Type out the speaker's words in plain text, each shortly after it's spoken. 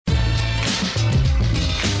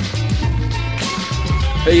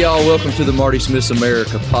Hey, y'all. Welcome to the Marty Smith's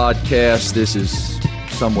America podcast. This is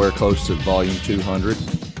somewhere close to volume 200,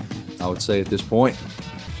 I would say at this point.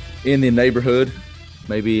 In the neighborhood,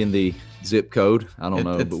 maybe in the zip code. I don't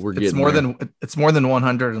know, but we're getting there. It's more than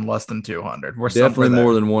 100 and less than 200. We're definitely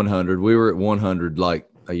more than 100. We were at 100 like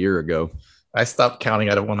a year ago. I stopped counting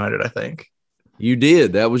out of 100, I think. You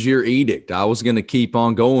did. That was your edict. I was going to keep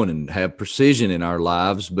on going and have precision in our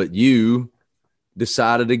lives, but you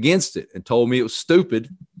decided against it and told me it was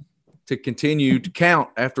stupid to continue to count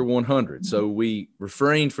after 100. So we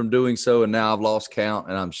refrained from doing so, and now I've lost count,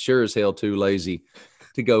 and I'm sure as hell too lazy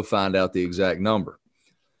to go find out the exact number.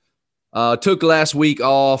 Took last week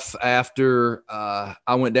off after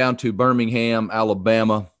I went down to Birmingham,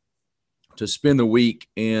 Alabama to spend the week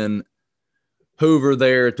in Hoover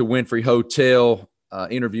there at the Winfrey Hotel,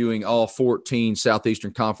 interviewing all 14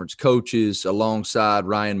 Southeastern Conference coaches alongside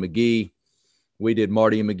Ryan McGee. We did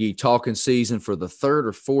Marty and McGee talking season for the third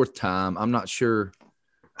or fourth time. I'm not sure.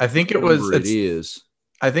 I think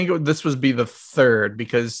this would be the third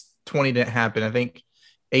because 20 didn't happen. I think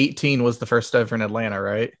 18 was the first ever in Atlanta,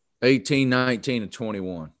 right? 18, 19, and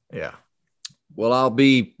 21. Yeah. Well, I'll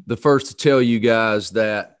be the first to tell you guys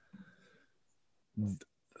that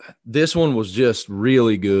this one was just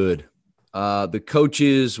really good. The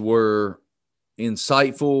coaches were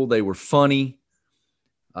insightful. They were funny.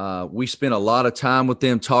 We spent a lot of time with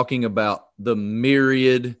them talking about the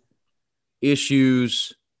myriad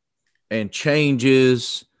issues and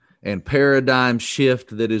changes and paradigm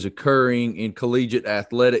shift that is occurring in collegiate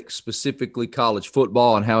athletics, specifically college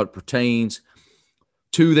football, and how it pertains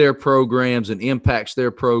to their programs and impacts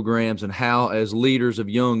their programs, and how, as leaders of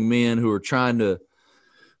young men who are trying to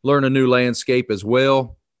learn a new landscape as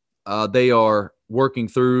well, they are working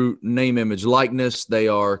through name, image, likeness. They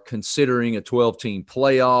are considering a 12-team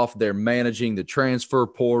playoff. They're managing the transfer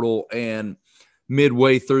portal. And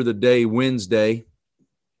midway through the day, Wednesday,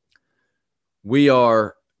 we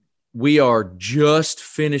are just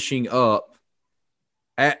finishing up,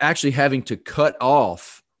 actually having to cut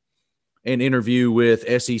off an interview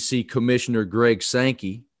with SEC Commissioner Greg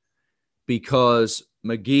Sankey because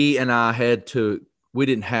McGee and I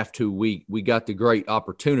we got the great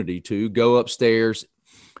opportunity to go upstairs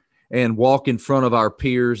and walk in front of our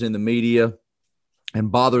peers in the media and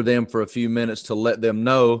bother them for a few minutes to let them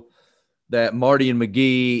know that Marty and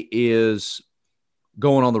McGee is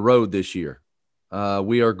going on the road this year.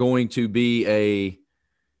 We are going to be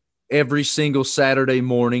every single Saturday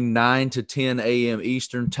morning, 9 to 10 a.m.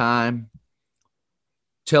 Eastern time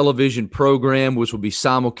television program, which will be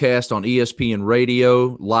simulcast on ESPN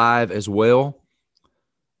Radio live as well.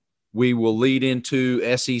 We will lead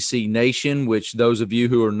into SEC Nation, which those of you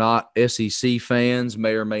who are not SEC fans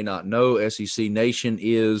may or may not know. SEC Nation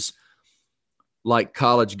is like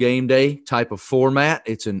College Game Day type of format.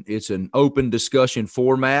 It's an open discussion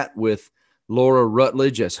format with Laura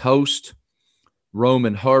Rutledge as host,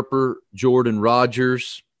 Roman Harper, Jordan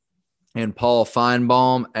Rogers, and Paul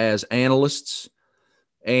Feinbaum as analysts.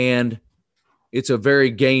 And it's a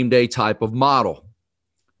very game day type of model.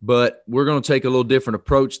 But we're going to take a little different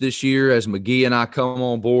approach this year as McGee and I come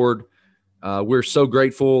on board. We're so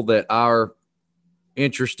grateful that our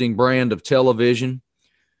interesting brand of television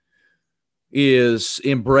is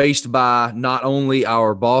embraced by not only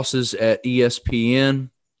our bosses at ESPN,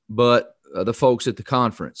 but the folks at the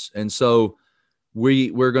conference. And so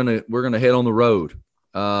we're gonna head on the road,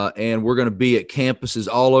 and we're gonna be at campuses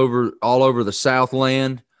all over the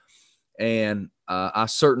Southland. And I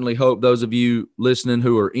certainly hope those of you listening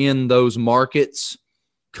who are in those markets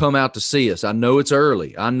come out to see us. I know it's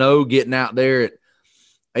early. I know getting out there at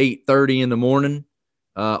 8:30 in the morning,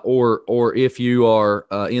 or if you are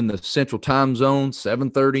in the Central Time Zone,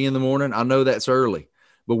 7:30 in the morning. I know that's early,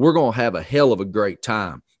 but we're going to have a hell of a great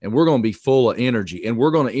time, and we're going to be full of energy, and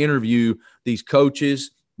we're going to interview these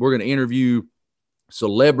coaches. We're going to interview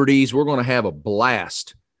celebrities. We're going to have a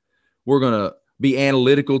blast. We're going to be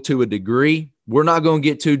analytical to a degree. We're not going to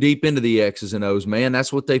get too deep into the X's and O's, man.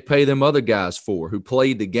 That's what they pay them other guys for who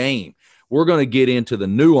played the game. We're going to get into the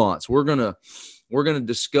nuance. We're going to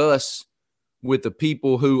discuss with the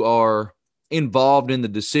people who are involved in the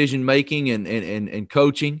decision making and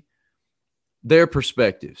coaching their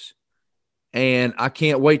perspectives. And I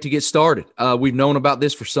can't wait to get started. We've known about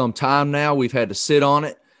this for some time now. We've had to sit on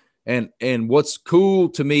it. And what's cool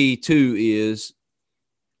to me too is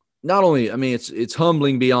not only, I mean, it's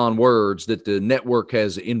humbling beyond words that the network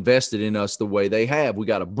has invested in us the way they have. We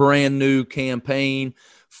got a brand new campaign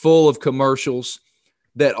full of commercials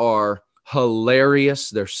that are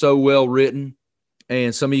hilarious. They're so well written.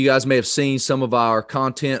 And some of you guys may have seen some of our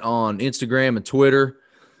content on Instagram and Twitter.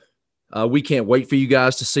 We can't wait for you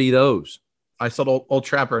guys to see those. I saw Old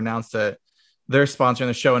Trapper announced that they're sponsoring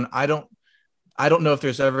the show, and I don't know if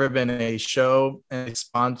there's ever been a show and a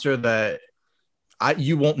sponsor that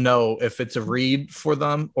you won't know if it's a read for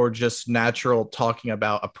them or just natural talking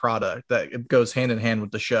about a product that it goes hand in hand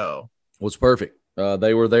with the show. Well, it's perfect.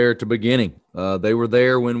 They were there at the beginning. They were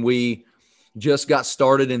there when we just got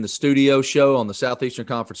started in the studio show on the Southeastern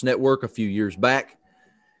Conference Network a few years back.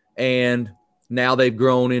 And now they've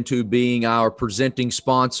grown into being our presenting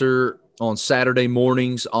sponsor on Saturday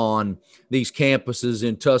mornings on these campuses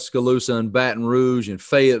in Tuscaloosa and Baton Rouge and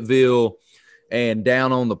Fayetteville and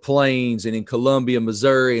down on the plains and in Columbia,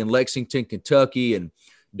 Missouri and Lexington, Kentucky and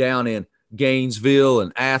down in Gainesville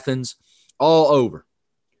and Athens, all over.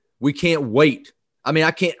 We can't wait. I mean,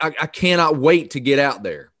 I cannot wait to get out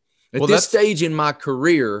there. At this stage in my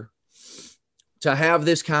career, to have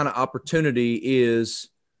this kind of opportunity is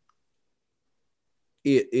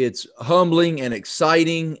it's humbling and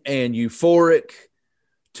exciting and euphoric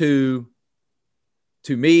to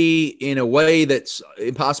me in a way that's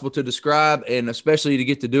impossible to describe, and especially to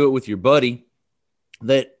get to do it with your buddy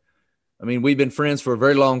that, I mean, we've been friends for a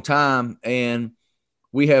very long time, and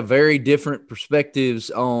we have very different perspectives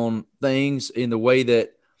on things in the way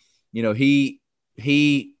that, you know, he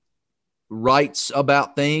writes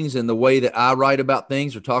about things and the way that I write about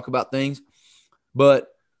things or talk about things, but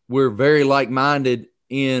we're very like-minded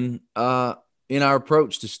in our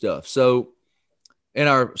approach to stuff. So, in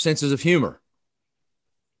our senses of humor.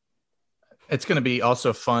 It's going to be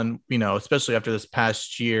also fun, you know, especially after this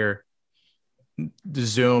past year, the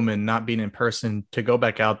Zoom and not being in person, to go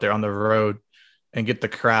back out there on the road and get the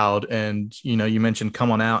crowd. And, you know, you mentioned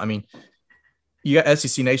come on out. I mean, you got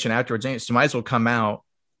SEC Nation afterwards, so you might as well come out,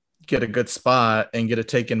 get a good spot and get a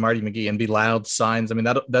take in Marty McGee and be loud signs. I mean,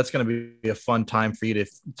 that's going to be a fun time for you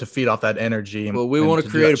to feed off that energy. Well, we want to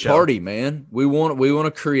create a party, man. We want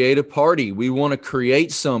to create a party. We want to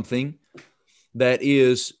create something that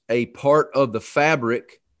is a part of the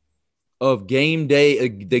fabric of game day,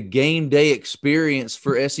 the game day experience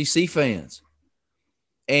for SEC fans.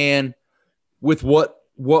 And with what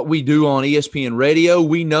we do on ESPN radio,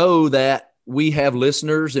 we know that we have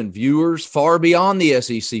listeners and viewers far beyond the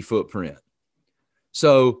SEC footprint.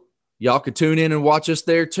 So y'all could tune in and watch us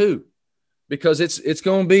there too, because it's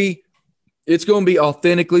going to be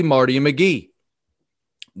authentically Marty and McGee.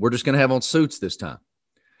 We're just going to have on suits this time.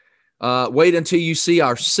 Wait until you see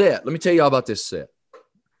our set. Let me tell you all about this set.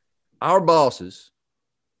 Our bosses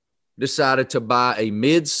decided to buy a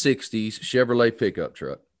mid-60s Chevrolet pickup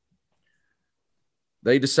truck.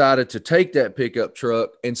 They decided to take that pickup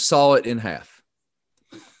truck and saw it in half.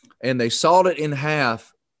 And they sawed it in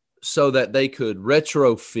half so that they could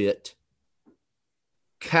retrofit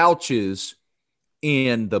couches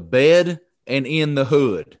in the bed and in the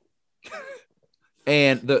hood.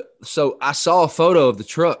 And so I saw a photo of the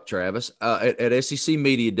truck, Travis, at SEC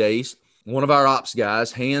Media Days. One of our ops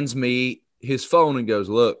guys hands me his phone and goes,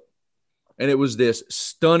 look. And it was this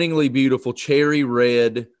stunningly beautiful cherry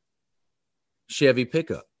red Chevy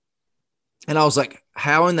pickup. And I was like,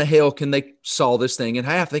 how in the hell can they saw this thing in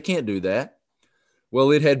half? They can't do that.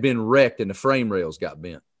 Well, it had been wrecked and the frame rails got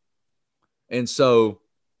bent. And so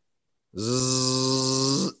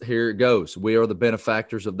here it goes. We are the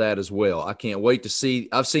benefactors of that as well. I can't wait to see.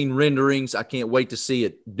 I've seen renderings. I can't wait to see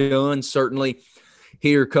it done. Certainly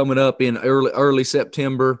here coming up in early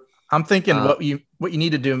September. I'm thinking what you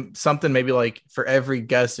need to do, something maybe like for every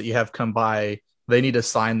guest that you have come by, they need to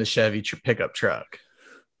sign the Chevy pickup truck.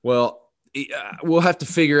 Well, we'll have to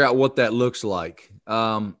figure out what that looks like.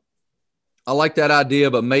 I like that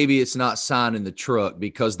idea, but maybe it's not signing the truck,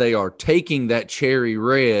 because they are taking that cherry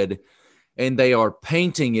red and they are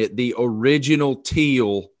painting it the original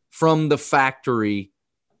teal from the factory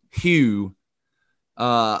hue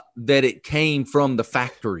that it came from the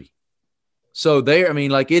factory. So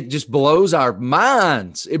it just blows our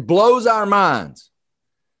minds. It blows our minds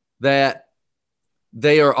that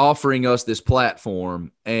they are offering us this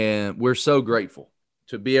platform, and we're so grateful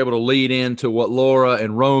to be able to lead into what Laura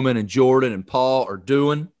and Roman and Jordan and Paul are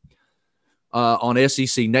doing on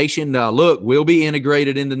SEC Nation. Now, look, we'll be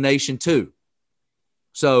integrated into Nation too.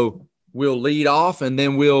 So we'll lead off, and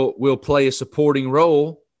then we'll play a supporting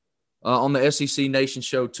role on the SEC Nation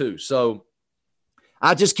show too. So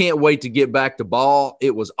I just can't wait to get back to ball.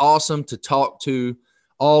 It was awesome to talk to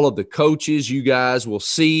all of the coaches. You guys will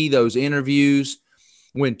see those interviews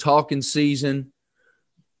when talking season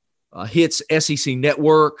hits SEC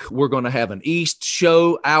Network. We're going to have an East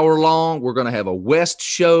show hour long. We're going to have a West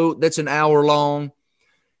show that's an hour long.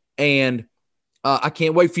 And I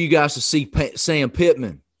can't wait for you guys to see Sam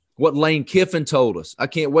Pittman what Lane Kiffin told us. I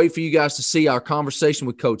can't wait for you guys to see our conversation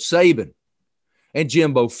with Coach Saban and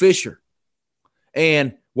Jimbo Fisher.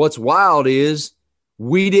 And what's wild is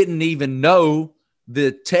we didn't even know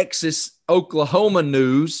the Texas-Oklahoma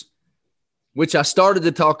news, which I started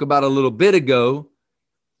to talk about a little bit ago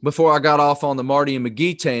before I got off on the Marty and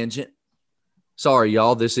McGee tangent. Sorry,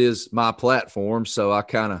 y'all, this is my platform, so I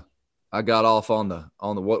got off on the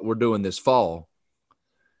what we're doing this fall.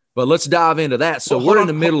 But let's dive into that. So we're in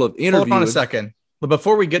the middle of interviewing. Hold on a second. But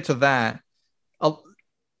before we get to that,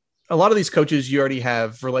 a lot of these coaches you already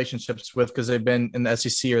have relationships with because they've been in the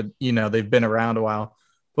SEC or, they've been around a while.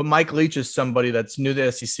 But Mike Leach is somebody that's new to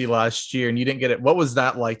the SEC last year, and you didn't get it. What was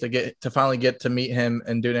that like to finally get to meet him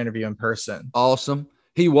and do an interview in person? Awesome.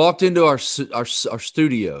 He walked into our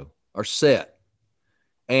studio, our set,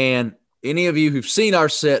 and any of you who've seen our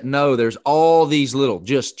set know there's all these little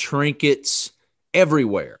just trinkets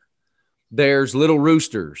everywhere. There's little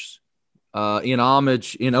roosters in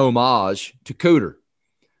homage to Cooter.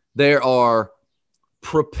 There are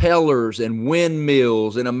propellers and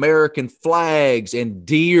windmills and American flags and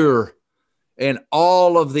deer and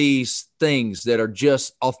all of these things that are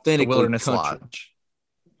just authentically country. Lodge.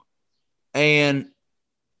 And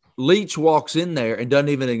Leach walks in there and doesn't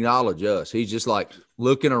even acknowledge us. He's just like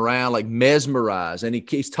looking around, like mesmerized. And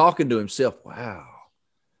he's talking to himself. Wow,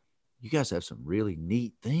 you guys have some really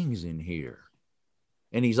neat things in here.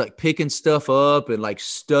 And he's like picking stuff up and like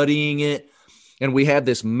studying it. And we have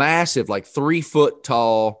this massive, like 3 foot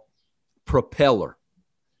tall propeller.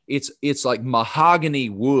 It's like mahogany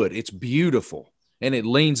wood. It's beautiful. And it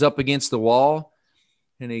leans up against the wall.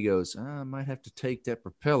 And he goes, I might have to take that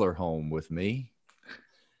propeller home with me.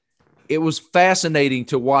 It was fascinating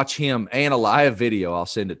to watch him analyze. I have video. I'll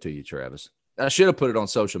send it to you, Travis. I should have put it on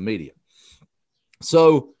social media.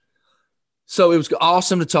 So it was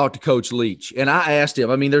awesome to talk to Coach Leach. And I asked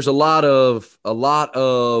him, there's a lot of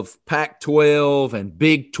Pac-12 and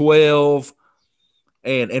Big 12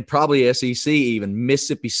 and probably SEC, even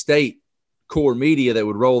Mississippi State core media that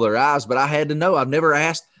would roll their eyes. But I had to know. I've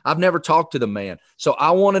never talked to the man. So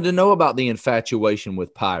I wanted to know about the infatuation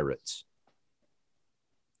with Pirates.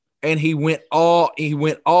 And he went all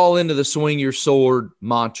into the swing your sword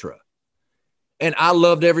mantra. And I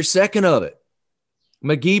loved every second of it.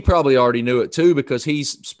 McGee probably already knew it too because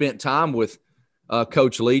he's spent time with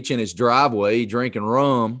Coach Leach in his driveway drinking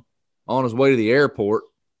rum on his way to the airport.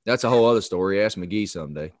 That's a whole other story. Ask McGee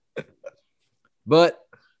someday. But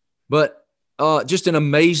just an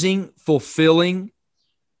amazing, fulfilling,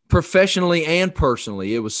 professionally and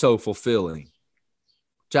personally, it was so fulfilling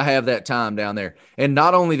to have that time down there. And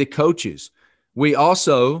not only the coaches, we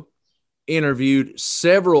also interviewed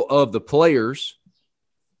several of the players.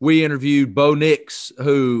 We interviewed Bo Nix,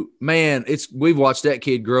 who, man, we've watched that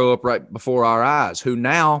kid grow up right before our eyes, who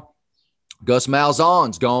now Gus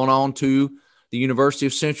Malzahn's gone on to the University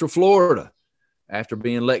of Central Florida after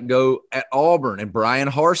being let go at Auburn. And Brian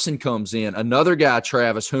Harsin comes in, another guy,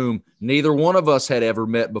 Travis, whom neither one of us had ever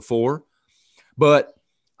met before. But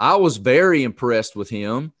I was very impressed with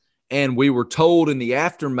him, and we were told in the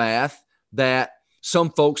aftermath that some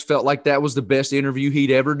folks felt like that was the best interview he'd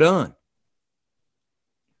ever done.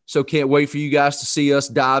 So can't wait for you guys to see us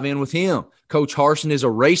dive in with him. Coach Harsin is a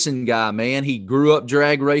racing guy, man. He grew up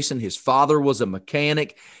drag racing. His father was a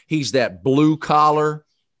mechanic. He's that blue collar.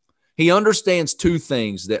 He understands 2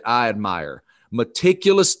 things that I admire: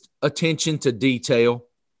 meticulous attention to detail,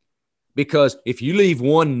 because if you leave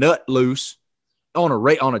one nut loose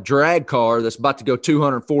on a drag car that's about to go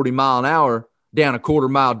 240 mile an hour down a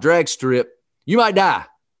quarter-mile drag strip, you might die.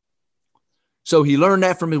 So he learned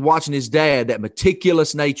that from watching his dad, that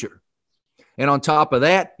meticulous nature. And on top of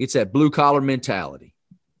that, it's that blue-collar mentality.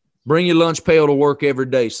 Bring your lunch pail to work every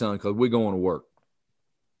day, son, because we're going to work.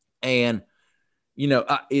 And,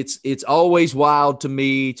 it's always wild to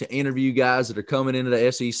me to interview guys that are coming into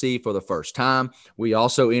the SEC for the first time. We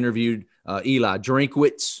also interviewed Eli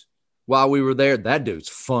Drinkwitz while we were there. That dude's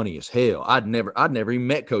funny as hell. I'd never even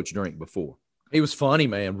met Coach Drink before. He was funny,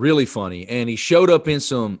 man, really funny. And he showed up in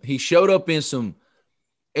some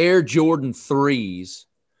Air Jordan 3s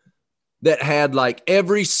that had like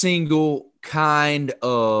every single kind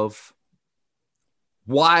of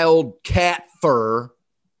wild cat fur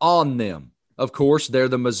on them. Of course, they're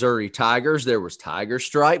the Missouri Tigers. There was tiger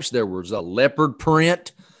stripes. There was a leopard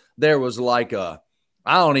print. There was like I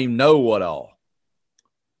don't even know what all.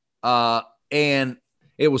 And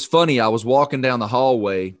it was funny. I was walking down the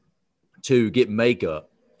hallway to get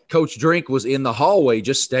makeup. Coach Drink was in the hallway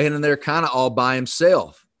just standing there kind of all by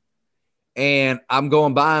himself. And I'm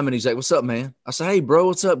going by him and he's like, "What's up, man?" I said, "Hey, bro,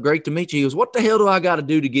 what's up? Great to meet you." He goes, "What the hell do I got to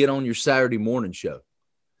do to get on your Saturday morning show?"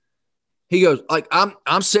 He goes, like,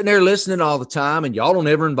 I'm sitting there listening all the time, and y'all don't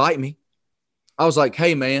ever invite me. I was like,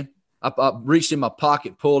 hey, man, I reached in my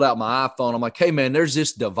pocket, pulled out my iPhone. I'm like, hey, man, there's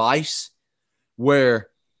this device where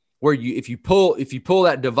you if you pull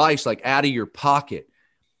that device like out of your pocket,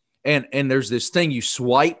 and there's this thing you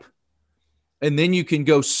swipe, and then you can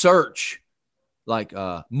go search like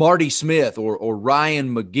Marty Smith or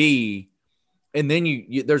Ryan McGee, and then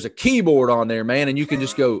you there's a keyboard on there, man, and you can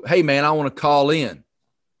just go, hey, man, I want to call in.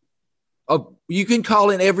 You can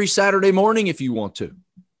call in every Saturday morning if you want to.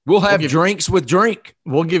 We'll have drinks with drink.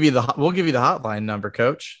 We'll give you the hotline number,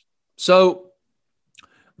 Coach. So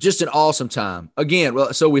just an awesome time. Again,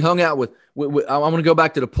 well, so we hung out with I'm going to go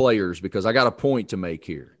back to the players because I got a point to make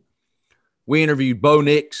here. We interviewed Bo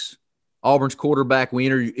Nix, Auburn's quarterback. We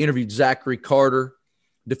interviewed Zachary Carter,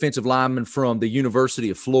 defensive lineman from the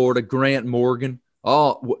University of Florida, Grant Morgan.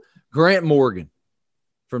 Grant Morgan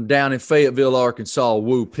from down in Fayetteville, Arkansas,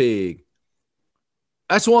 Woo Pig.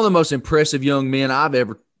 That's one of the most impressive young men I've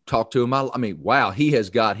ever talked to him. I mean, wow, he has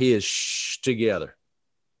got his together.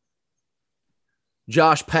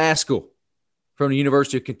 Josh Paschal from the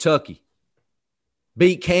University of Kentucky.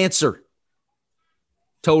 Beat cancer.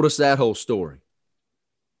 Told us that whole story.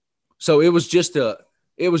 So it was just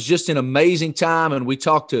an amazing time, and we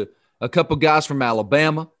talked to a couple guys from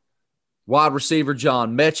Alabama, wide receiver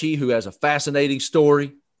John Mechie, who has a fascinating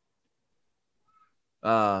story.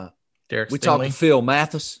 We talked to Phil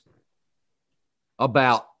Mathis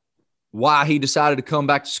about why he decided to come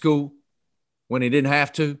back to school when he didn't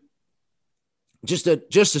have to.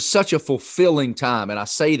 Such a fulfilling time, and I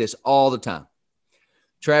say this all the time.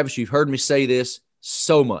 Travis, you've heard me say this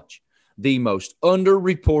so much. The most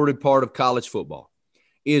underreported part of college football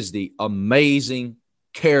is the amazing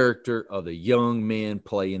character of the young men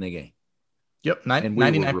playing the game. Yep,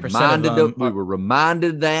 99% of them. We were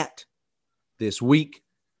reminded that this week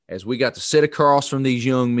as we got to sit across from these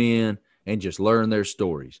young men and just learn their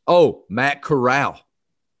stories. Oh, Matt Corral.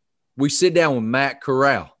 We sit down with Matt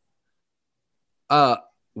Corral.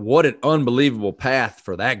 What an unbelievable path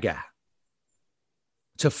for that guy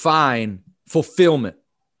to find fulfillment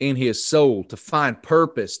in his soul, to find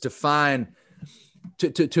purpose,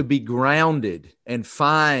 to be grounded and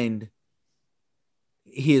find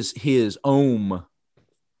his own.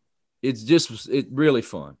 It's really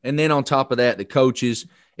fun. And then on top of that, the coaches,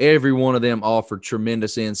 every one of them offered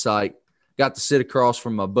tremendous insight. Got to sit across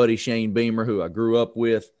from my buddy Shane Beamer, who I grew up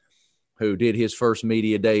with, who did his first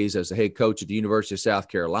media days as the head coach at the University of South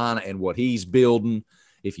Carolina, and what he's building.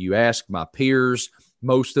 If you ask my peers,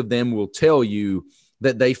 most of them will tell you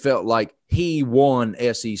that they felt like he won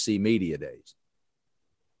SEC media days.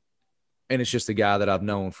 And it's just a guy that I've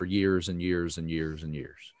known for years and years and years and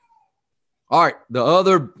years. All right, the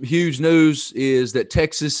other huge news is that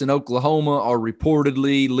Texas and Oklahoma are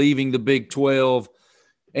reportedly leaving the Big 12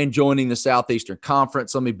 and joining the Southeastern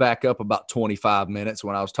Conference. Let me back up about 25 minutes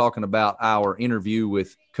when I was talking about our interview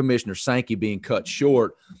with Commissioner Sankey being cut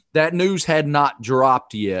short. That news had not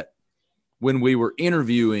dropped yet when we were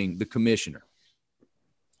interviewing the commissioner.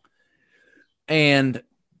 And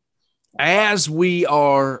as we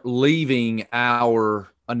are leaving our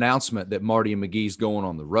announcement that Marty and McGee's going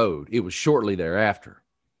on the road, it was shortly thereafter,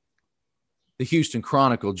 the Houston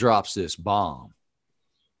Chronicle drops this bomb.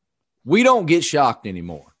 We don't get shocked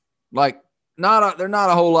anymore. Like, there's not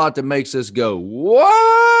a whole lot that makes us go,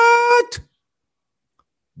 what?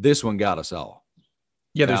 This one got us all.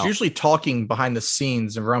 Yeah, there's usually talking behind the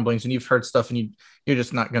scenes and rumblings, and you've heard stuff, and you're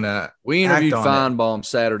just not going to. We interviewed Feinbaum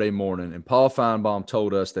Saturday morning, and Paul Feinbaum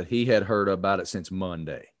told us that he had heard about it since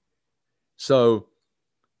Monday. So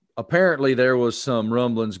apparently there was some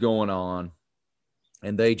rumblings going on,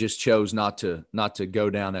 and they just chose not to go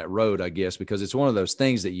down that road, I guess, because it's one of those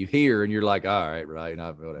things that you hear and you're like, all right,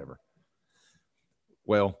 whatever.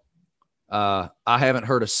 Well, I haven't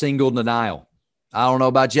heard a single denial. I don't know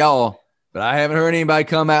about y'all, but I haven't heard anybody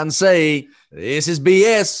come out and say this is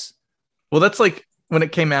BS. Well, that's like when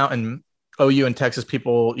it came out and OU and Texas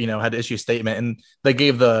people, had to issue a statement, and they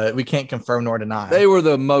gave we can't confirm nor deny. They were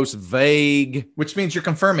the most vague. Which means you're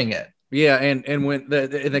confirming it. Yeah, and when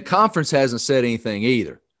the conference hasn't said anything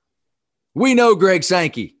either. We know Greg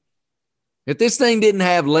Sankey. If this thing didn't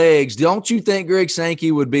have legs, don't you think Greg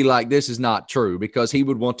Sankey would be like, this is not true, because he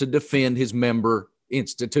would want to defend his member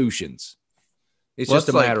institutions. It's just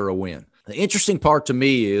a matter of when. The interesting part to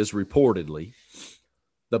me is, reportedly,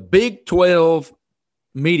 the Big 12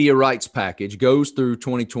 media rights package goes through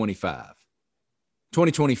 2025.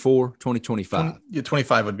 2024, 2025.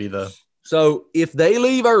 25 would be the. So if they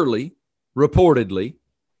leave early, reportedly,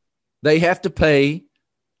 they have to pay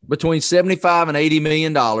between $75 and $80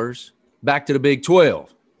 million back to the Big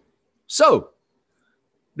 12. So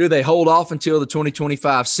do they hold off until the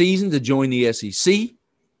 2025 season to join the SEC?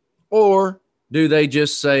 Or do they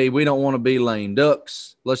just say, we don't want to be lame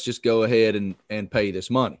ducks, let's just go ahead and pay this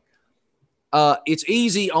money? It's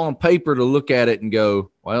easy on paper to look at it and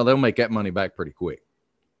go, well, they'll make that money back pretty quick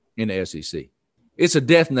in the SEC. It's a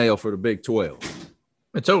death knell for the Big 12.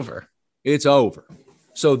 It's over. It's over.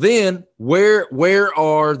 So then where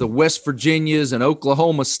are the West Virginias and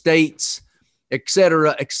Oklahoma States, et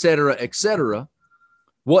cetera, et cetera, et cetera?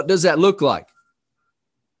 What does that look like?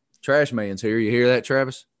 Trash man's here. You hear that,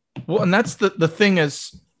 Travis? Well, and that's the thing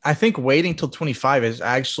is, I think waiting till 25 is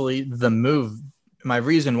actually the move. My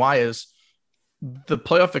reason why is the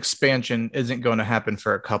playoff expansion isn't going to happen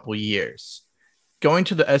for a couple years. Going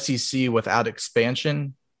to the SEC without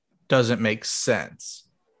expansion doesn't make sense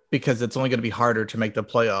because it's only going to be harder to make the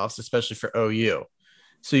playoffs, especially for OU.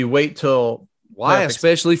 So you wait till why,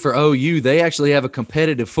 especially for OU, they actually have a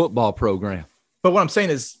competitive football program. But what I'm saying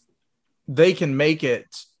is they can make it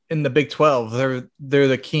in the Big 12. They're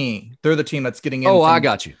the king. They're the team that's getting in. Oh, I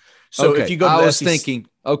got you. So okay. If you go to I the was SEC, thinking,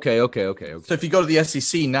 okay. So if you go to the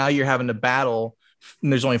SEC, now you're having to battle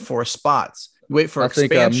and there's only 4 spots. You wait for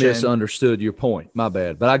expansion. I think I misunderstood your point. My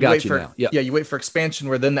bad, but I got you now. Yeah, you wait for expansion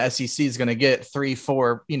where then the SEC is going to get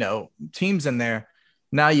 3-4, teams in there.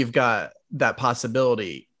 Now you've got that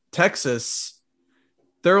possibility. Texas,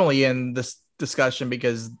 they're only in this discussion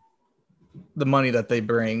because the money that they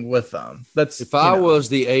bring with them. That's if I was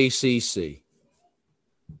the ACC.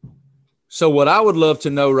 So what I would love to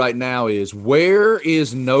know right now is, where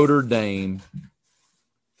is Notre Dame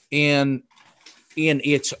in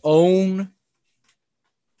its own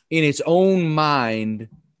mind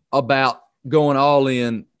about going all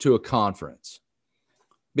in to a conference?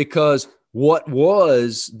 Because what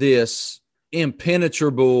was this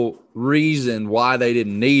impenetrable reason why they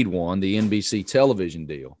didn't need one, the NBC television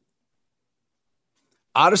deal?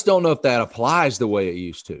 I just don't know if that applies the way it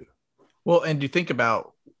used to. Well, and you think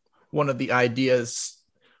about one of the ideas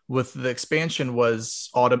with the expansion was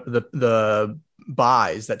the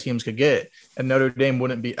buys that teams could get, and Notre Dame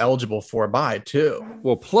wouldn't be eligible for a buy too.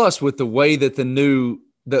 Well, plus with the way that the new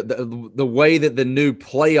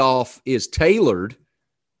playoff is tailored,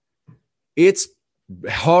 it's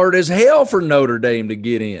hard as hell for Notre Dame to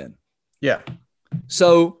get in. Yeah.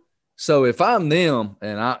 So if I'm them,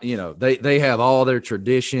 and they have all their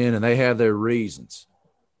tradition and they have their reasons,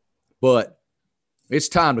 but it's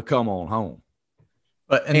time to come on home.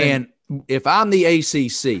 And if I'm the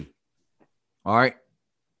ACC, all right,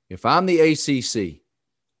 if I'm the ACC,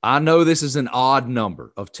 I know this is an odd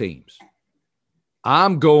number of teams.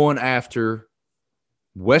 I'm going after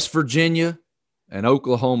West Virginia and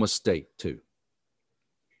Oklahoma State too.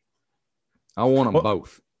 I want them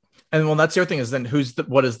both. And that's the other thing is then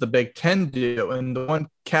what does the Big Ten do? And the one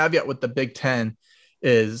caveat with the Big Ten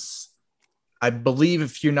is, I believe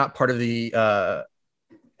if you're not part of the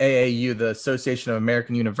AAU, the Association of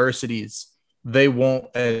American Universities, they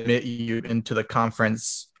won't admit you into the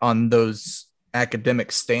conference on those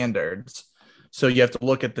academic standards. So you have to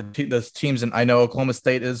look at those teams. And I know Oklahoma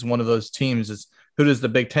State is one of those teams. Is who does the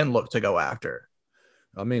Big Ten look to go after?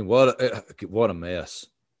 I mean, what a mess.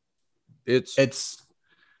 It's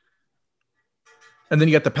and then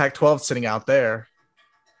you got the Pac-12 sitting out there.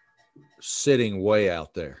 Sitting way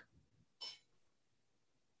out there.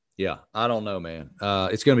 Yeah, I don't know, man.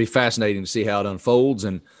 It's going to be fascinating to see how it unfolds.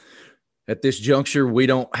 And at this juncture, we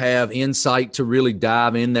don't have insight to really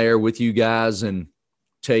dive in there with you guys and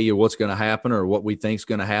tell you what's going to happen or what we think is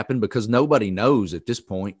going to happen, because nobody knows at this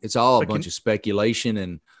point. It's all a bunch of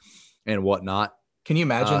speculation and whatnot. Can you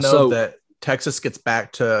imagine, that Texas gets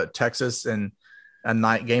back to Texas and a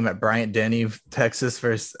night game at Bryant-Denny, Texas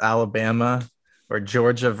versus Alabama, or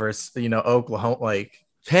Georgia versus, Oklahoma? Like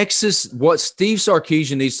Texas, what Steve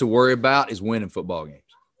Sarkisian needs to worry about is winning football games.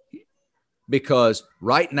 Because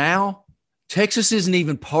right now, Texas isn't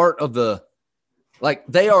even part of the – like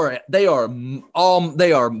they are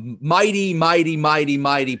mighty, mighty, mighty,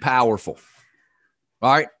 mighty powerful.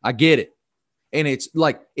 All right, I get it. And it's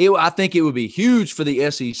like I think it would be huge for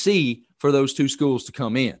the SEC for those two schools to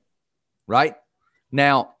come in, right?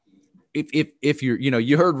 Now, if you're,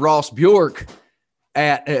 you heard Ross Bjork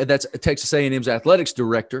that's Texas A&M's athletics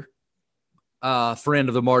director, friend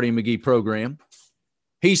of the Marty McGee program.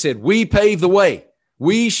 He said, we paved the way.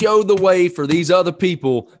 We showed the way for these other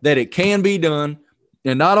people that it can be done.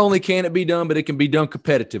 And not only can it be done, but it can be done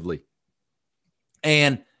competitively.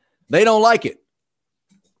 And they don't like it,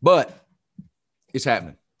 but it's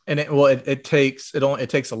happening. And it takes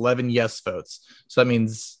 11 yes votes. So that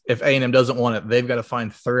means if A&M doesn't want it, they've got to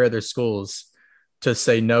find 3 other schools to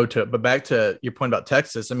say no to it. But back to your point about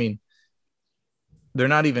Texas, I mean, they're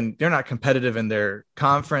not competitive in their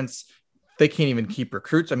conference. They can't even keep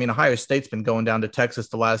recruits. I mean, Ohio State's been going down to Texas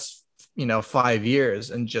the last, 5 years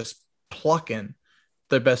and just plucking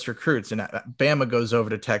their best recruits. And Bama goes over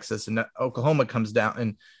to Texas and Oklahoma comes down,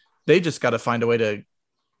 and they just got to find a way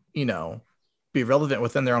to, be relevant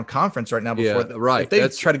within their own conference right now. If they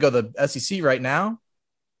try to go to the SEC right now,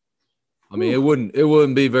 I mean, it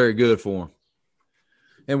wouldn't be very good for them.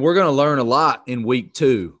 And we're going to learn a lot in week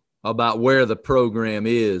 2 about where the program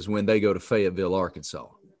is when they go to Fayetteville, Arkansas.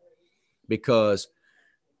 Because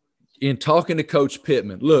in talking to Coach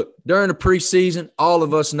Pittman, look, during the preseason, all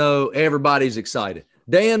of us know everybody's excited.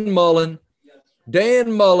 Dan Mullen,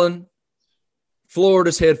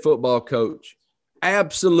 Florida's head football coach,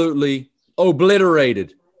 absolutely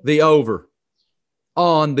obliterated the over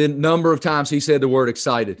on the number of times he said the word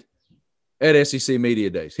excited at SEC Media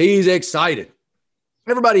Days. He's excited.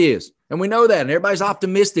 Everybody is. And we know that. And everybody's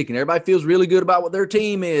optimistic. And everybody feels really good about what their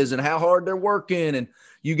team is and how hard they're working. And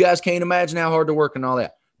you guys can't imagine how hard they're working and all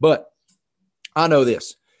that. But I know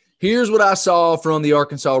this. Here's what I saw from the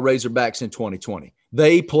Arkansas Razorbacks in 2020.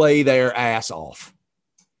 They play their ass off.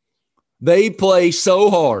 They play so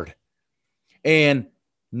hard. And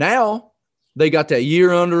now they got that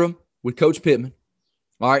year under them with Coach Pittman.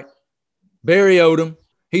 All right. Barry Odom.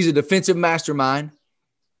 He's a defensive mastermind.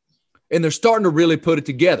 And they're starting to really put it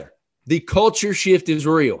together. The culture shift is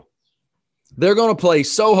real. They're going to play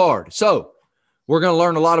so hard. So we're going to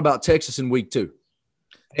learn a lot about Texas in week 2.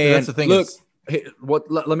 And that's the thing. Look,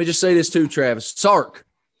 let me just say this too, Travis. Sark.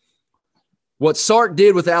 What Sark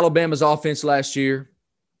did with Alabama's offense last year,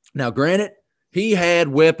 now granted, he had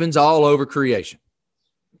weapons all over creation.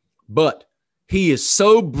 But he is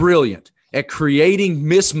so brilliant at creating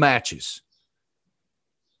mismatches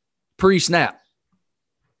pre-snap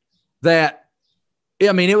that,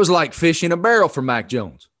 I mean, it was like fish in a barrel for Mac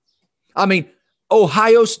Jones. I mean,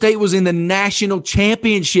 Ohio State was in the national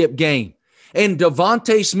championship game, and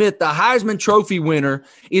Devontae Smith, the Heisman Trophy winner,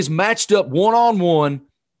 is matched up one-on-one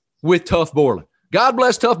with Tuff Borland. God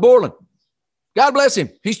bless Tuff Borland. God bless him.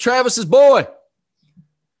 He's Travis's boy.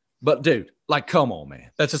 But, dude, like, come on, man.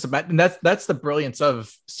 That's the brilliance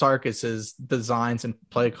of Sarkis's designs and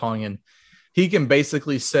play calling. And he can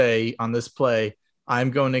basically say on this play,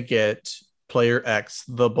 I'm going to get player X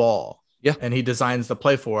the ball. Yeah. And he designs the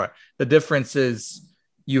play for it. The difference is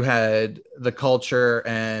you had the culture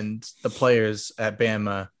and the players at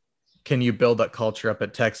Bama. Can you build that culture up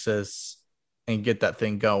at Texas and get that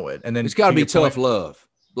thing going? And then it's got to be tough love.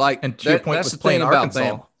 Like, and to your point, that's with the thing playing about Arkansas.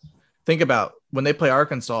 Bama. Think about when they play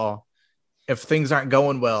Arkansas, if things aren't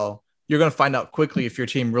going well, you're going to find out quickly if your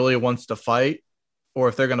team really wants to fight or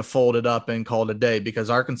if they're going to fold it up and call it a day, because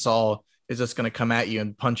Arkansas is just going to come at you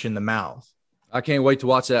and punch you in the mouth. I can't wait to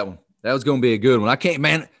watch that one. That was going to be a good one. I can't,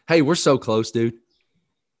 man. Hey, we're so close, dude.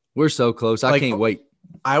 We're so close. I can't wait.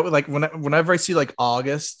 I would like whenever I see like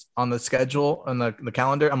August on the schedule on the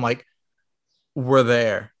calendar, I'm like, we're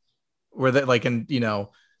there. We're there. Like, and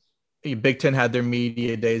Big Ten had their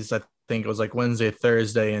media days. I think it was like Wednesday,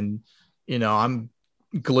 Thursday. And, I'm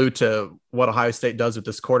glued to what Ohio State does with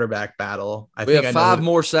this quarterback battle. We have 5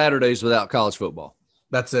 more Saturdays without college football.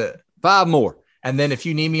 That's it. 5 more. And then if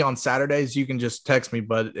you need me on Saturdays, you can just text me,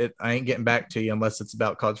 but I ain't getting back to you unless it's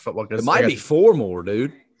about college football. It might be 4 more,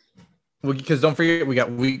 dude. Because don't forget, we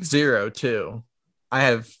got week 0 too. I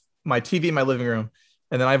have my TV in my living room,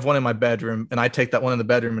 and then I have one in my bedroom, and I take that one in the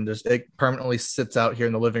bedroom and it permanently sits out here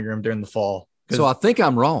in the living room during the fall. So I think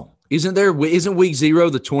I'm wrong. Isn't week 0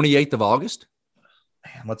 the 28th of August?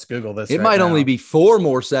 Man, let's Google this. It might only be 4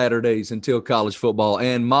 more Saturdays until college football,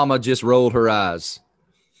 and Mama just rolled her eyes.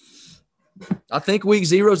 I think week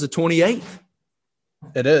 0 is the 28th.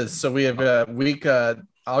 It is. So we have week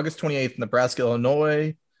August 28th, Nebraska,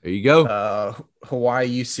 Illinois. There you go.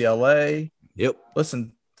 Hawaii, UCLA. Yep.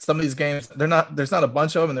 Listen, some of these games, there's not a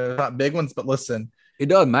bunch of them, and they're not big ones, but listen. It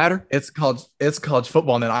doesn't matter. It's college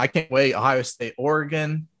football, and then I can't wait. Ohio State,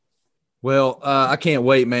 Oregon. Well, I can't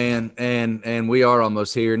wait, man, and we are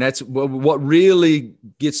almost here. And that's what really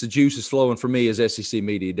gets the juices flowing for me is SEC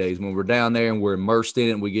Media Days. When we're down there and we're immersed in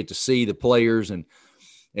it and we get to see the players and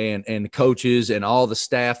the coaches and all the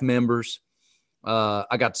staff members.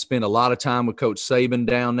 I got to spend a lot of time with Coach Saban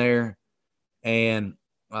down there and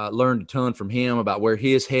learned a ton from him about where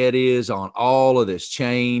his head is on all of this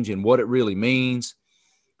change and what it really means.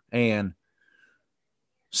 And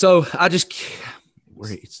so I just –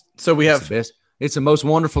 So we have it's the most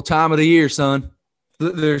wonderful time of the year, son.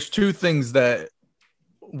 There's 2 things that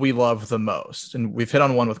we love the most, and we've hit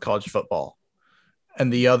on one with college football.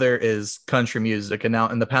 and the other is country music. And now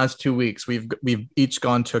in the past 2 weeks, we've each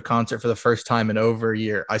gone to a concert for the first time in over a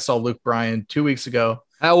year. I saw Luke Bryan 2 weeks ago.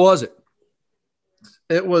 How was it?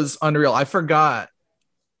 It was unreal. I forgot.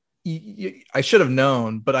 I should have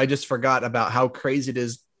known, but I just forgot about how crazy it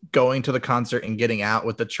is going to the concert and getting out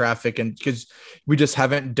with the traffic, and because we just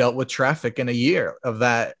haven't dealt with traffic in a year of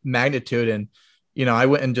that magnitude. And I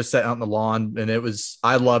went and just sat out on the lawn, and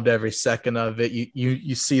I loved every second of it.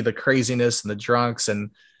 You see the craziness and the drunks,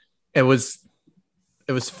 and it was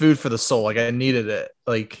food for the soul. Like, I needed it.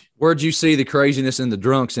 Like, where'd you see the craziness and the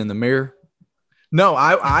drunks? In the mirror? No,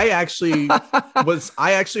 I actually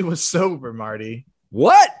was sober, Marty.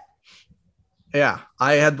 What? Yeah,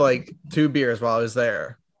 I had like 2 beers while I was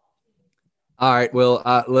there. All right, well,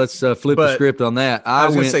 let's flip the script on that. I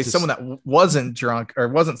was going to say someone that wasn't drunk or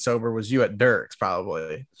wasn't sober was you at Dirk's,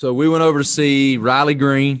 probably. So we went over to see Riley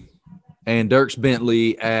Green and Dierks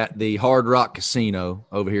Bentley at the Hard Rock Casino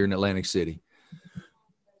over here in Atlantic City.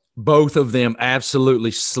 Both of them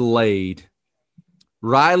absolutely slayed.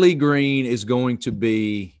 Riley Green is going to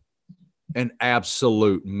be an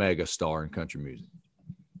absolute mega star in country music.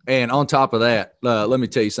 And on top of that, let me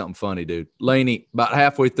tell you something funny, dude. Lainie, about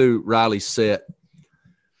halfway through Riley's set,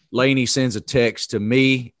 Lainie sends a text to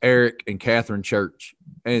me, Eric, and Catherine Church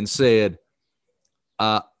and said,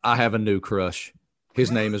 I have a new crush. His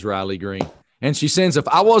name is Riley Green. And she sends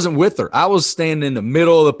I wasn't with her. I was standing in the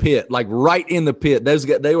middle of the pit, like right in the pit.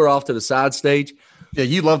 They were off to the side stage. Yeah,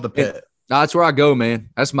 you love the pit. And that's where I go, man.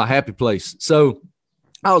 That's my happy place. So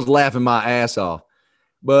I was laughing my ass off.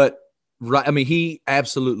 But he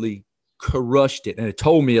absolutely crushed it. And it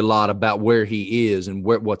told me a lot about where he is and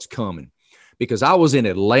what's coming. Because I was in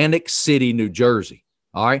Atlantic City, New Jersey.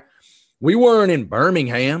 All right. We weren't in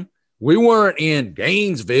Birmingham. We weren't in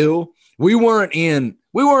Gainesville. We weren't even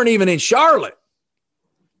in Charlotte.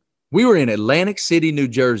 We were in Atlantic City, New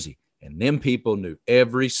Jersey. And them people knew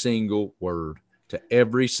every single word to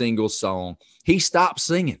every single song. He stopped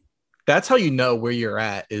singing. That's how you know where you're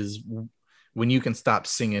at, is when you can stop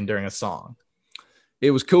singing during a song.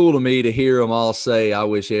 It was cool to me to hear them all say, I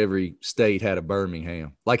wish every state had a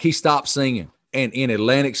Birmingham. Like, he stopped singing. And in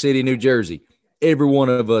Atlantic City, New Jersey, every one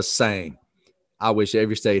of us sang, I wish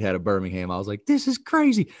every state had a Birmingham. I was like, this is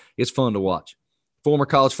crazy. It's fun to watch. Former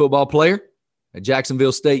college football player at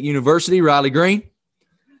Jacksonville State University, Riley Green,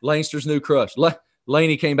 Leinster's new crush.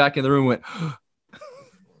 Lainie came back in the room and went,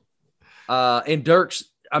 and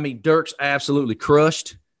Dierks absolutely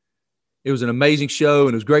crushed. It was an amazing show,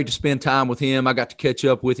 and it was great to spend time with him. I got to catch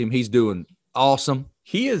up with him. He's doing awesome.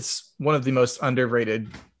 He is one of the most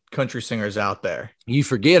underrated country singers out there. You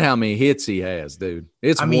forget how many hits he has, dude.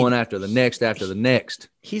 It's one after the next after the next.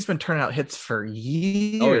 He's been turning out hits for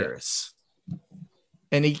years. Oh, yeah.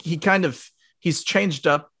 And he's changed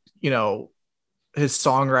up, his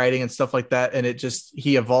songwriting and stuff like that. And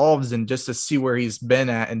he evolves, and just to see where he's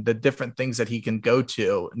been at and the different things that he can go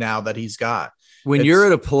to now that he's got. When you're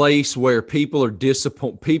at a place where people are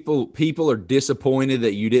people are disappointed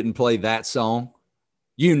that you didn't play that song,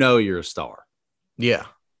 you're a star. Yeah.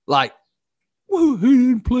 Like, well, he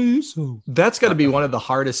didn't play this song. That's got to be one of the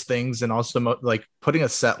hardest things, and also like putting a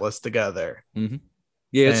set list together. Mm-hmm.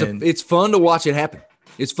 Yeah, it's fun to watch it happen.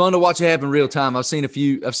 It's fun to watch it happen in real time. I've seen a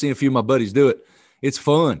few of my buddies do it. It's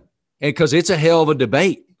fun, and because it's a hell of a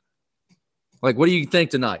debate. Like, what do you think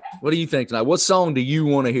tonight? What song do you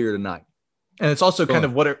want to hear tonight? And it's also kind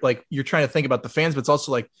of you're trying to think about the fans, but it's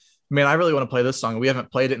also like, man, I really want to play this song. We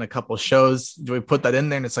haven't played it in a couple of shows. Do we put that in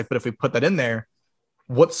there? And it's like, but if we put that in there,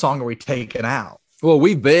 what song are we taking out? Well,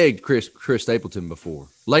 we begged Chris Stapleton before.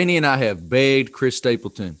 Lainie and I have begged Chris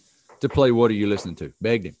Stapleton to play What Are You Listening To?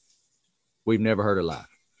 Begged him. We've never heard it live.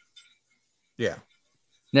 Yeah.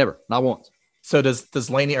 Never. Not once. So does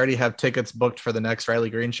Lainie already have tickets booked for the next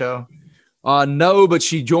Riley Green show? No, but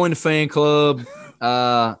she joined the fan club.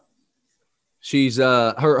 She's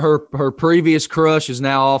her previous crush is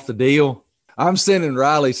now off the deal. I'm sending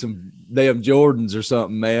Riley some damn Jordans or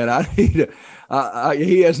something, man.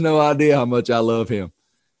 He has no idea how much I love him.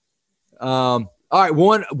 All right,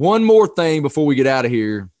 one more thing before we get out of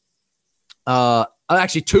here.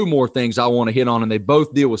 Actually, 2 more things I want to hit on, and they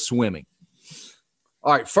both deal with swimming.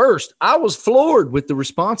 All right, first, I was floored with the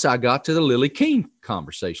response I got to the Lily King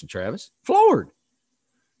conversation, Travis. Floored.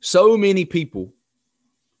 So many people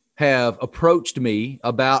have approached me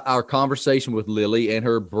about our conversation with Lily and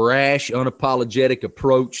her brash, unapologetic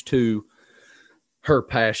approach to her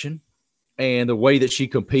passion and the way that she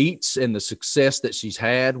competes and the success that she's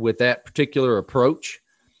had with that particular approach.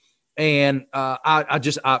 And I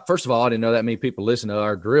first of all, I didn't know that many people listen to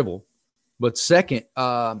our drivel. But second,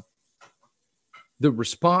 the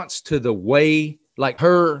response to the way like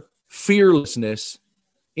her fearlessness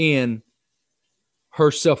in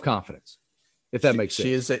her self-confidence, if that makes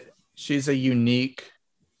sense. She's a unique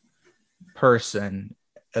person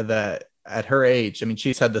that at her age, I mean,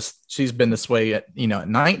 she's been this way at, at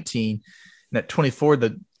 19 and at 24,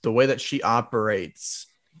 the way that she operates,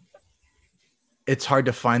 it's hard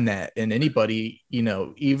to find that in anybody,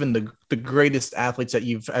 even the greatest athletes that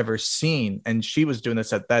you've ever seen. And she was doing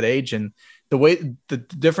this at that age. And the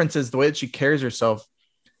difference is the way that she carries herself,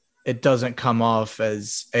 it doesn't come off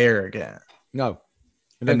as arrogant. No,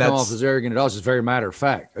 it doesn't come off as arrogant at all. It's just very matter of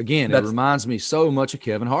fact. Again, it reminds me so much of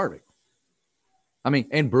Kevin Harvick. I mean,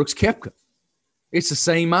 and Brooks Koepka. It's the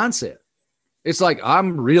same mindset. It's like,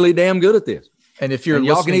 I'm really damn good at this. And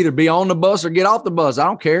y'all can either be on the bus or get off the bus. I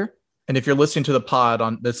don't care. And if you're listening to the pod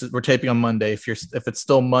we're taping on Monday. If it's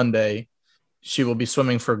still Monday, she will be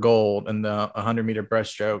swimming for gold in the 100-meter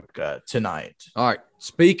breaststroke tonight. All right.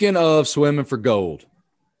 Speaking of swimming for gold,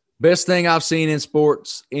 best thing I've seen in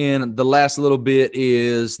sports in the last little bit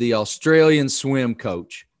is the Australian swim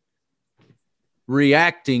coach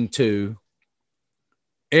reacting to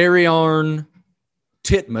Ariarne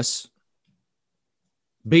Titmus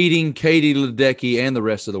beating Katie Ledecky and the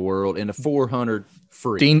rest of the world in the 400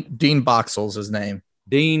 free. Dean Boxall's his name.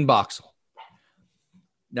 Dean Boxall.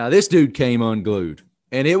 Now, this dude came unglued,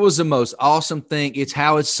 and it was the most awesome thing. It's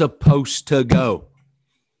how it's supposed to go.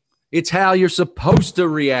 It's how you're supposed to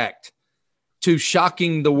react to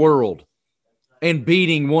shocking the world and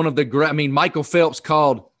beating one of the great. I mean, Michael Phelps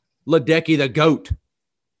called Ledecky the GOAT.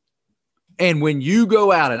 And when you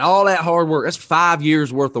go out and all that hard work, that's 5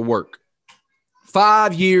 years worth of work.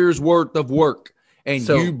 5 years worth of work. And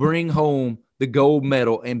you bring home the gold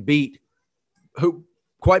medal and beat who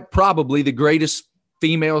quite probably the greatest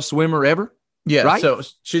female swimmer ever. Yeah. Right? So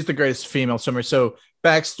she's the greatest female swimmer. So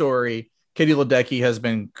backstory, Katie Ledecky has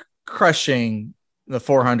been crushing the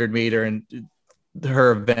 400 meter and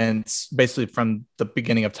her events basically from the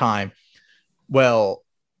beginning of time. Well,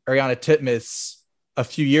 Ariarne Titmus a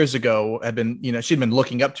few years ago had been, she'd been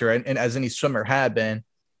looking up to her and as any swimmer had been,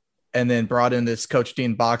 and then brought in this coach,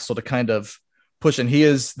 Dean Boxall, to kind of push. And he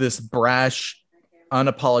is this brash,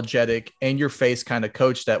 unapologetic, in your face kind of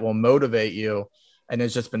coach that will motivate you and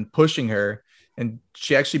has just been pushing her. And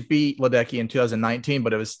she actually beat Ledecky in 2019,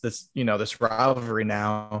 but it was this, this rivalry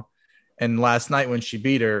now. And last night when she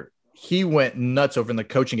beat her, he went nuts over in the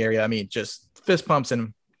coaching area. I mean, just fist pumps.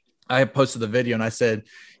 And I posted the video and I said,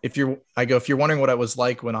 if you're wondering what it was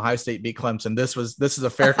like when Ohio State beat Clemson, this is a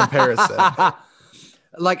fair comparison.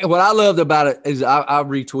 Like what I loved about it is I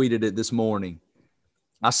retweeted it this morning.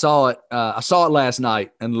 I saw it last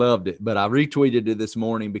night and loved it, but I retweeted it this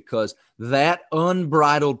morning because that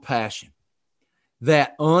unbridled passion,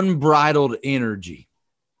 that unbridled energy,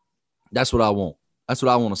 that's what I want. That's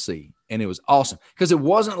what I want to see. And it was awesome because it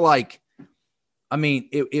wasn't like, I mean,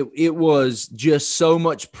 it was just so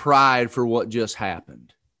much pride for what just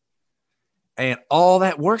happened. And all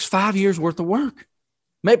that work's 5 years worth of work,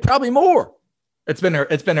 maybe probably more. It's been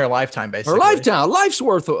her lifetime, basically. Her lifetime, life's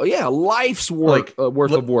worth of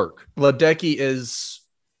work. Ledecky is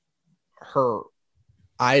her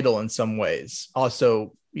idol in some ways.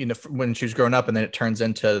 Also, when she was growing up, and then it turns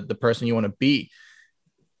into the person you want to be.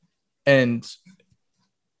 And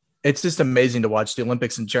it's just amazing to watch the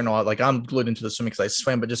Olympics in general. Like I'm glued into the swimming because I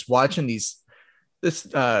swam, but just watching this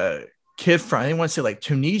kid from, I didn't want to say like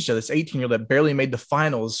Tunisia, this 18-year-old that barely made the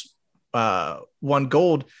finals, won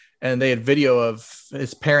gold. And they had video of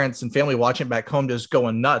his parents and family watching back home, just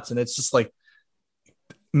going nuts. And it's just like,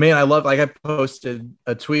 man, I posted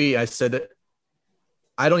a tweet. I said,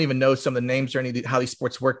 I don't even know some of the names or how these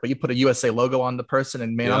sports work, but you put a USA logo on the person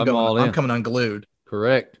and man, I'm coming unglued.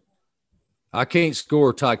 Correct. I can't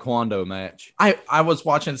score a taekwondo match. I was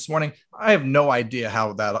watching this morning. I have no idea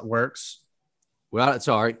how that works. Well, it's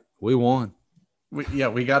all right. We won. We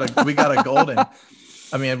got a golden.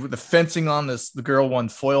 I mean, the fencing on this, the girl won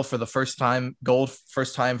foil for the first time, gold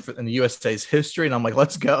first time in the USA's history. And I'm like,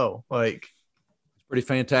 let's go. Like, it's pretty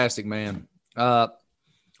fantastic, man.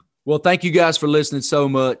 Well, thank you guys for listening so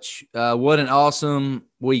much. What an awesome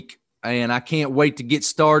week. And I can't wait to get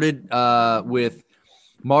started with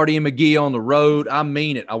Marty and McGee on the road. I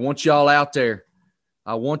mean it. I want y'all out there.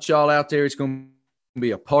 It's going to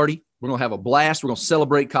be a party. We're going to have a blast. We're going to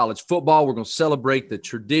celebrate college football. We're going to celebrate the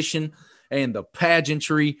tradition and the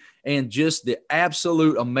pageantry and just the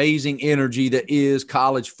absolute amazing energy that is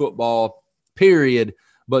college football, period,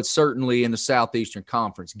 but certainly in the Southeastern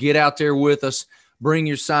Conference. Get out there with us. Bring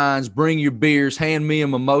your signs. Bring your beers. Hand me a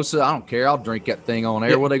mimosa. I don't care. I'll drink that thing on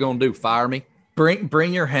air. What are they going to do, fire me?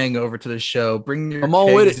 Bring your hangover to the show. Bring your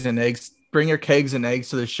kegs and eggs. Bring your kegs and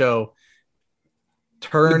eggs to the show.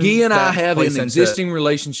 turn McGee and I that have place an into- existing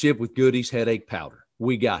relationship with Goody's Headache Powder.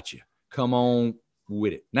 We got you. Come on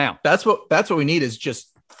with it. Now, That's what we need, is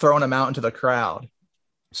just throwing them out into the crowd.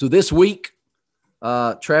 so this week,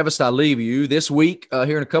 Travis, I leave you. This week,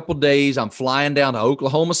 here in a couple days, I'm flying down to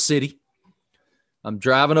Oklahoma City. I'm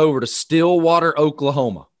driving over to Stillwater,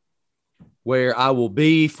 Oklahoma, where I will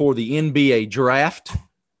be for the NBA draft.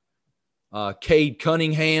 Cade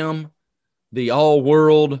Cunningham, the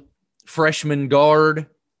all-world freshman guard.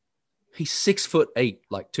 He's 6'8",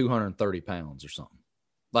 like 230 pounds or something.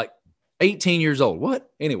 Like 18 years old. What?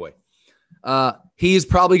 Anyway, he is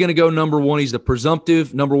probably going to go number one. He's the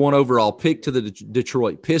presumptive number one overall pick to the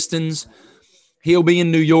Detroit Pistons. He'll be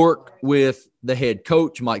in New York with the head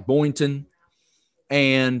coach, Mike Boynton.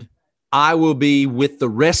 And I will be with the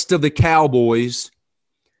rest of the Cowboys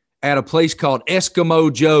at a place called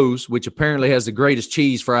Eskimo Joe's, which apparently has the greatest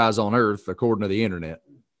cheese fries on earth, according to the internet.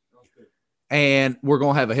 And we're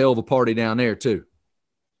going to have a hell of a party down there, too.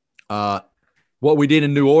 What we did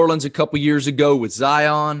in New Orleans a couple years ago with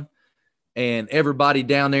Zion and everybody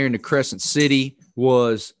down there in the Crescent City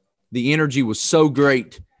the energy was so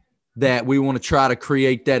great that we want to try to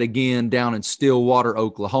create that again down in Stillwater,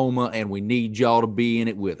 Oklahoma, and we need y'all to be in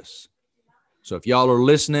it with us. So if y'all are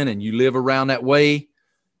listening and you live around that way,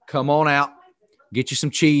 come on out, get you some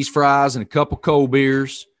cheese fries and a couple cold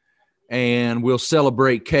beers, and we'll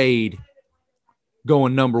celebrate Cade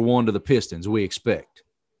going number one to the Pistons, we expect.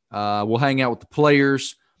 We'll hang out with the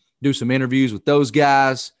players, do some interviews with those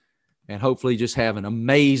guys, and hopefully just have an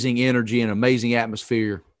amazing energy and amazing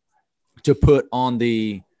atmosphere to put on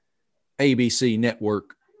the ABC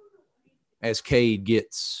network as Cade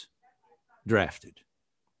gets drafted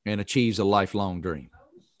and achieves a lifelong dream.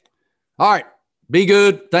 All right. Be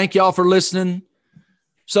good. Thank y'all for listening.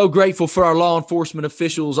 So grateful for our law enforcement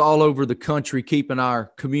officials all over the country keeping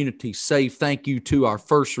our community safe. Thank you to our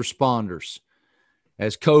first responders.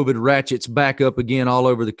 As COVID ratchets back up again all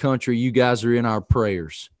over the country, you guys are in our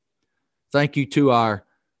prayers. Thank you to our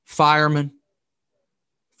firemen.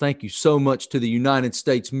 Thank you so much to the United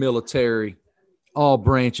States military, all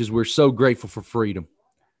branches. We're so grateful for freedom.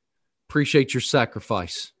 Appreciate your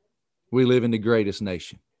sacrifice. We live in the greatest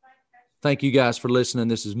nation. Thank you guys for listening.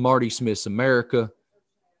 This is Marty Smith's America.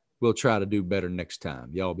 We'll try to do better next time.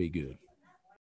 Y'all be good.